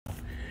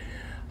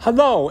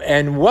Hello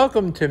and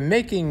welcome to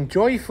Making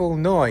Joyful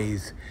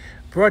Noise,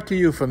 brought to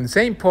you from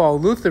St. Paul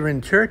Lutheran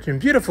Church in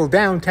beautiful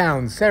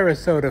downtown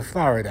Sarasota,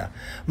 Florida.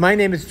 My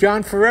name is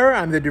John Ferreira.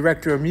 I'm the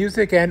director of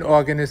music and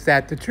organist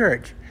at the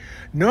church.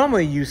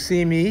 Normally you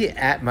see me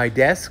at my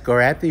desk or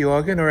at the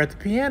organ or at the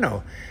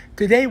piano.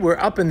 Today we're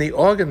up in the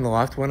organ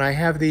loft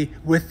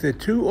with the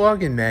two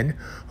organ men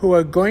who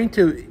are going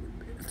to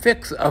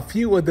fix a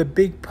few of the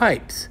big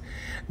pipes.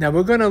 Now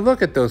we're going to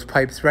look at those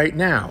pipes right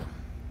now.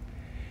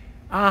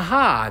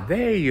 Aha,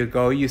 there you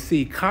go. You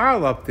see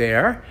Carl up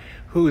there,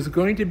 who is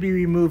going to be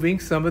removing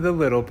some of the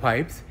little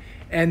pipes,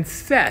 and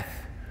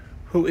Seth,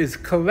 who is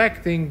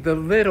collecting the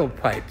little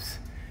pipes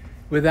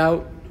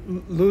without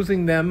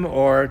losing them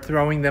or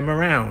throwing them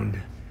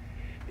around.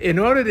 In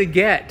order to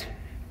get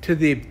to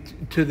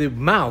the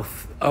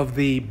mouth of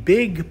the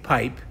big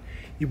pipe,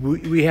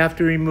 we have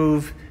to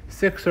remove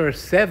 6 or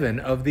 7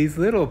 of these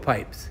little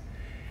pipes.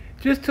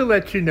 Just to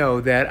let you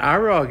know that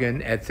our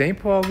organ at St.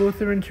 Paul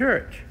Lutheran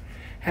Church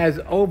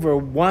has over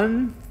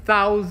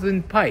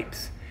 1,000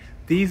 pipes.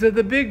 These are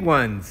the big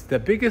ones. The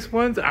biggest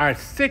ones are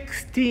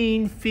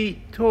 16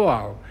 feet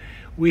tall.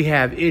 We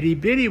have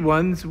itty-bitty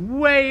ones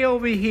way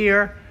over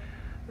here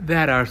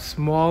that are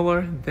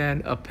smaller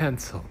than a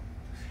pencil.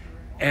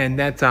 And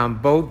that's on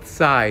both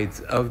sides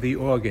of the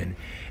organ.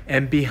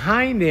 And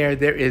behind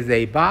there is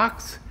a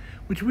box,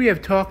 which we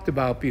have talked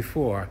about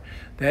before,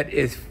 that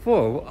is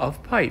full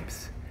of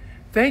pipes.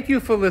 Thank you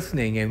for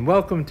listening and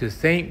welcome to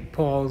St.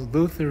 Paul's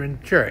Lutheran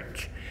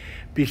Church.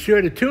 Be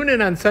sure to tune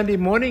in on Sunday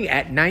morning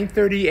at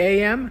 9:30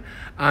 a.m.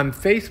 on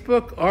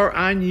Facebook or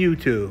on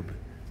YouTube.